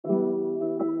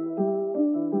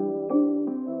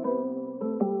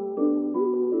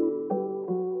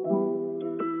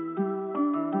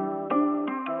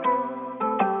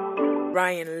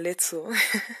crying little.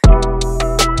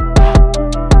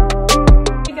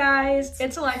 Hey guys,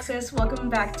 it's Alexis. Welcome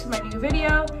back to my new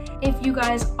video. If you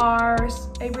guys are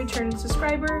a returning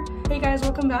subscriber, hey guys,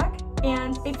 welcome back.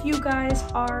 And if you guys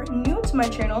are new to my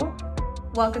channel,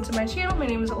 welcome to my channel. My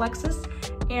name is Alexis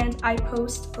and I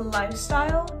post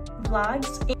lifestyle,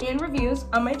 vlogs, and reviews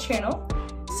on my channel.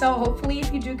 So hopefully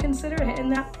if you do consider hitting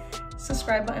that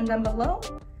subscribe button down below,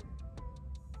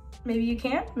 maybe you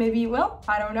can, maybe you will,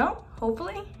 I don't know,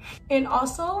 hopefully. And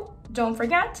also, don't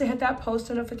forget to hit that post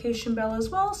notification bell as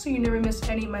well so you never miss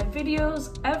any of my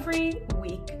videos every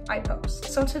week I post.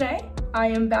 So today, I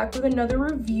am back with another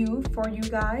review for you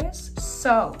guys.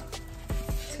 So,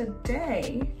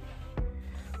 today,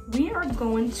 we are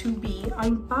going to be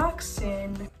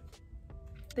unboxing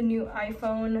the new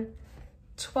iPhone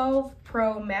 12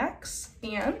 Pro Max,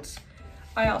 and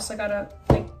I also got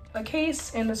a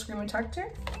case and a screen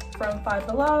protector from Five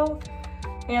Below,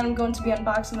 and I'm going to be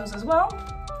unboxing those as well.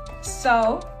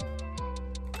 So,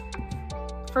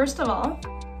 first of all,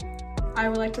 I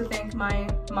would like to thank my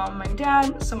mom, my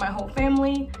dad, so my whole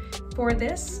family for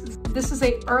this. This is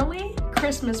an early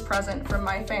Christmas present from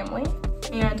my family,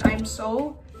 and I'm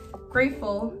so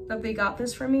grateful that they got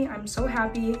this for me. I'm so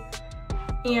happy,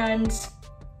 and so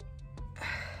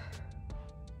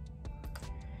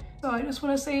I just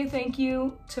want to say thank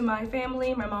you to my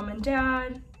family, my mom and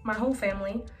dad, my whole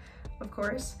family, of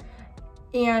course.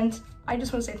 And I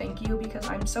just want to say thank you because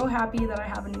I'm so happy that I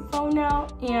have a new phone now,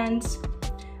 and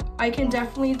I can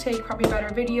definitely take probably better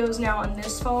videos now on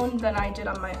this phone than I did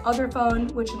on my other phone,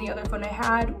 which in the other phone I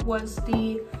had was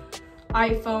the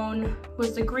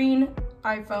green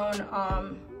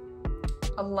iPhone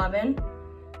 11.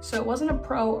 So it wasn't a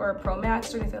Pro or a Pro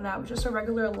Max or anything like that, it was just a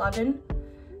regular 11.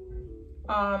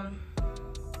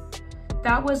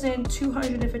 That was in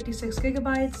 256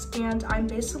 gigabytes, and I'm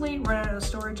basically running out of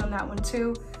storage on that one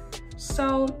too.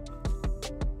 So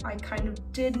I kind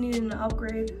of did need an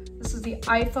upgrade. This is the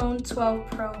iPhone 12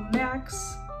 Pro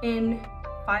Max in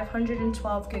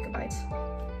 512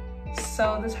 gigabytes.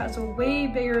 So this has a way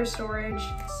bigger storage.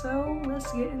 So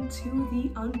let's get into the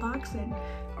unboxing.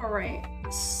 All right,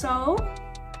 so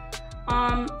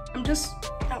I'm just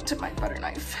out to my butter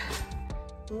knife.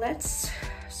 Let's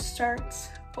start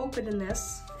opening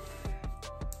this.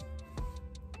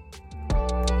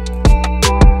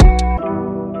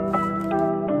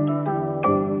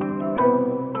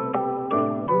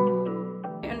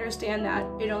 I understand that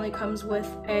it only comes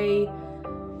with a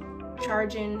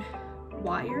charging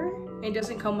wire. It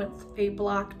doesn't come with a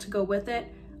block to go with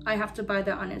it. I have to buy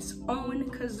that on its own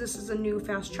because this is a new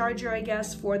fast charger, I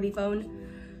guess, for the phone.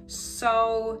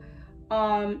 So,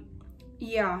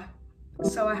 yeah.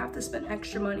 So I have to spend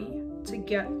extra money to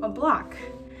get a block,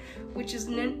 which is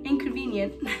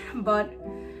inconvenient, but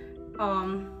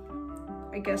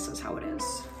I guess that's how it is.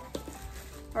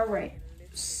 All right,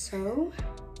 so,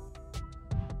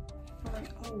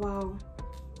 oh wow.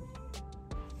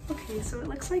 Okay, so it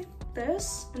looks like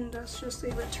this, and that's just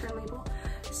a return label.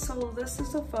 So this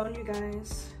is the phone, you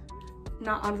guys.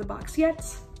 Not out of the box yet.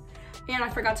 And I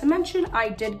forgot to mention, I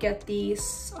did get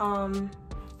these,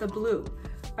 the blue.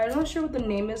 I'm not sure what the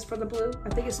name is for the blue. I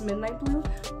think it's midnight blue,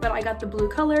 but I got the blue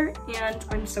color and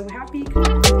I'm so happy. When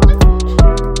I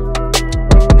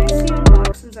see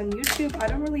unboxings on YouTube, I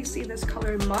don't really see this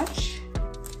color much.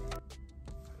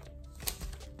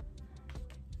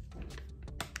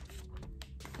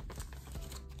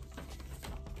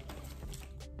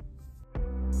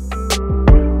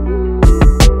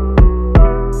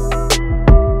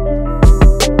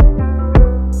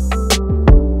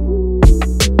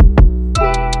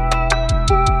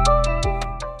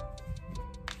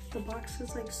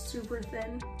 Super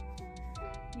thin.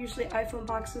 Usually iPhone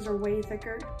boxes are way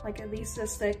thicker, like at least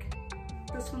this thick.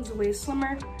 This one's way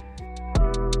slimmer.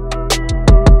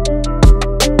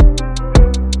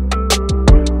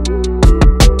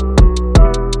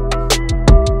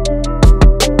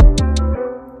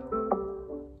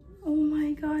 Oh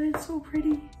my god, it's so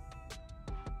pretty.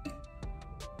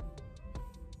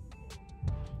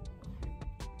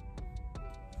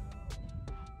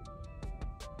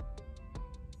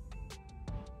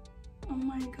 Oh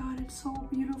my god, it's so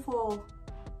beautiful.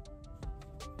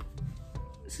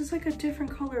 This is like a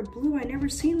different color blue. I never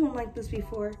seen one like this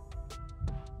before.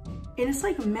 And it's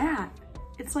like matte.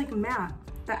 It's like matte.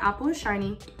 The apple is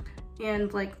shiny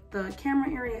and like the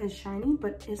camera area is shiny,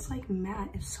 but it's like matte.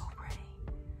 It's so pretty.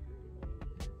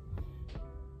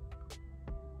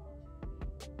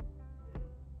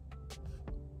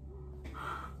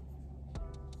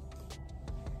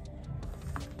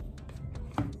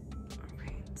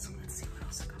 Alright, so let's see what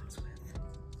else it comes with.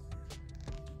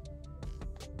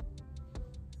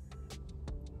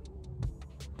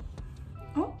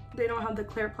 they don't have the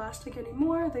clear plastic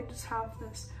anymore. They just have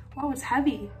this. Wow, it's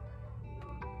heavy.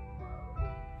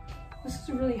 This is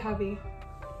really heavy.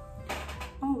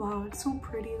 Oh wow, it's so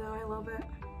pretty though, I love it.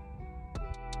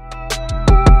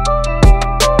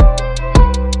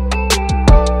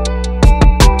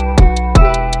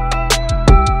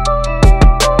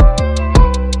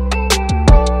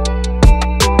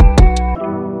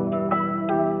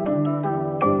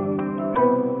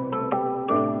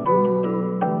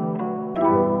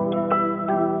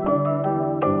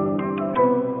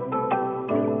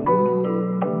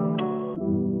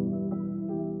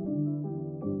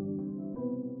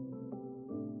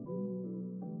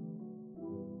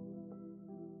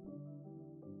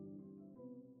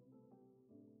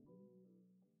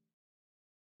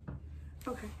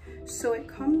 Okay, so it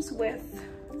comes with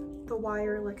the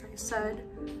wire, like I said,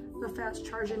 the fast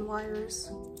charging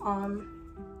wires. Alright,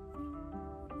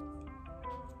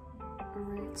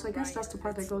 so I guess that's the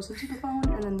part that goes into the phone,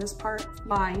 and then this part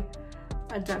by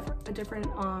a different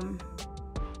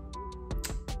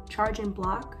charging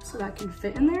block so that can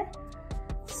fit in there.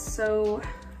 So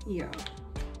yeah,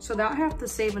 so that I have to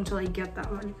save until I get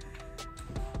that one.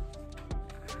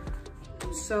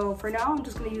 So for now, I'm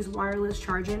just gonna use wireless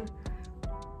charging.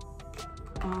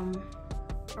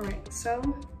 All right, so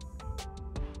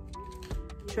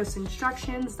just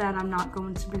instructions that I'm not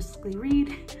going to basically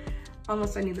read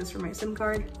unless I need this for my SIM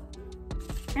card.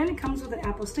 And it comes with an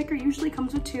Apple sticker, usually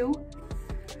comes with 2.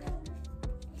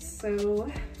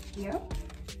 So, yep.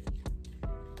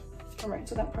 All right,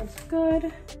 so that part's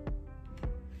good.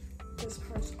 This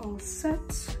part's all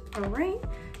set. All right,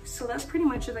 so that's pretty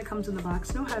much it that comes in the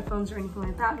box. No headphones or anything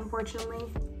like that, unfortunately,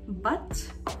 but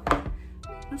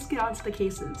let's get on to the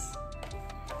cases.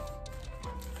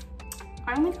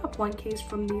 I only got one case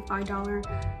from the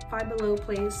 $5 Five Below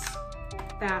place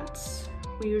that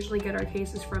we usually get our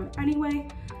cases from anyway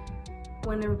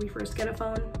whenever we first get a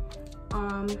phone.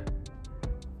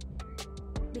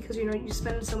 Because you know, you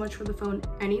spend so much for the phone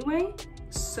anyway,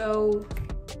 so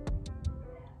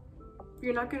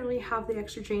you're not gonna really have the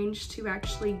extra change to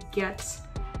actually get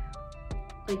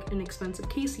like an expensive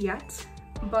case yet.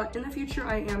 But in the future,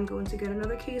 I am going to get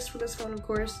another case for this phone, of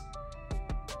course,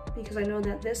 because I know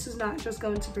that this is not just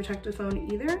going to protect the phone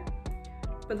either.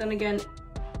 But then again,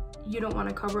 you don't want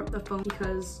to cover up the phone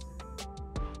because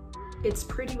it's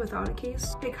pretty without a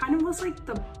case. It kind of looks like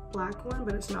the black one,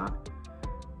 but it's not.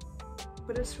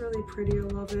 But it's really pretty, I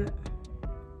love it.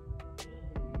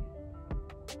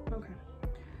 Okay,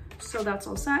 so that's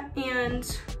all set.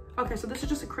 And okay, so this is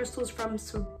just the crystals from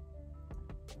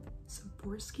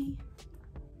Swarovski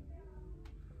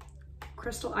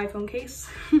crystal iPhone case.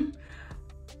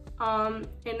 And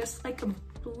it's like a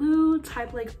blue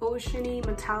type, like oceany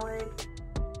metallic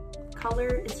color.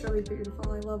 It's really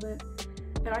beautiful, I love it.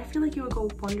 And I feel like it would go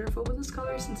wonderful with this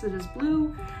color since it is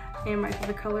blue, and my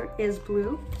favorite color is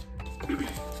blue.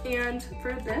 And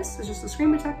for this, it's just a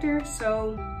screen protector.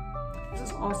 So this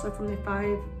is also from the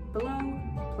Five Below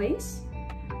place.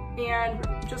 And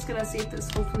I'm just gonna see if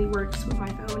this hopefully works with my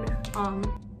phone.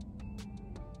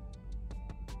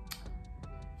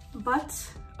 But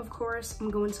of course,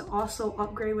 I'm going to also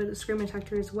upgrade with a screen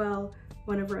protector as well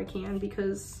whenever I can,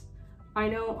 because I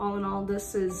know all in all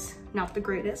this is not the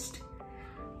greatest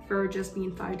for just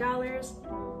being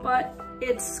 $5, but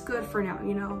it's good for now,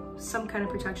 you know, some kind of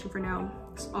protection for now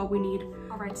is all we need.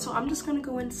 All right, so I'm just gonna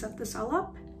go and set this all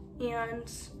up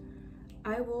and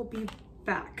I will be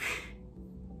back.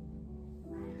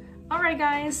 All right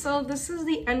guys, so this is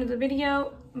the end of the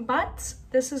video, but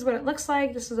this is what it looks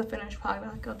like. This is a finished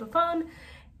product of the phone,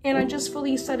 and I just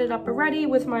fully set it up already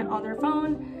with my other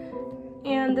phone,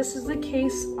 and this is the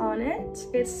case on it.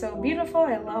 It's so beautiful,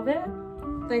 I love it.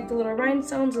 Like the little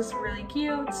rhinestones is really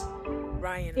cute.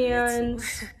 And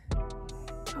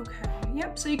okay,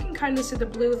 yep, so you can kind of see the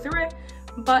blue through it,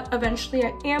 but eventually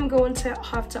I am going to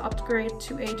have to upgrade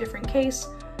to a different case,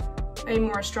 a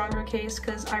more stronger case,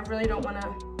 because I really don't want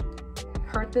to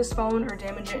hurt this phone or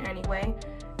damage it anyway.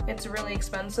 It's really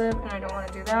expensive and I don't want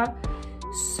to do that.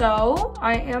 So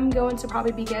I am going to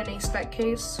probably be getting a spec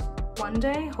case one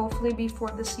day, hopefully before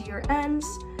this year ends,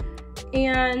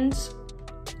 and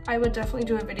I would definitely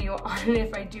do a video on it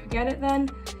if I do get it then.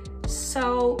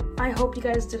 So I hope you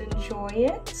guys did enjoy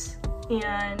it,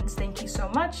 and thank you so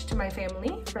much to my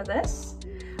family for this.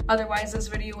 Otherwise this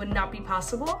video would not be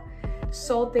possible.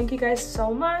 So thank you guys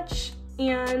so much,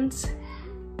 and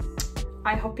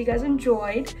I hope you guys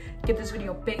enjoyed. Give this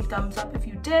video a big thumbs up if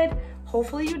you did.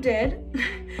 Hopefully you did.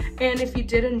 And if you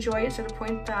did enjoy it to the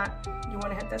point that you want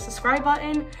to hit that subscribe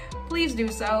button, please do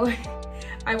so.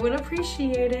 I would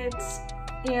appreciate it.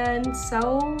 And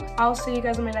so I'll see you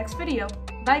guys in my next video.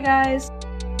 Bye guys.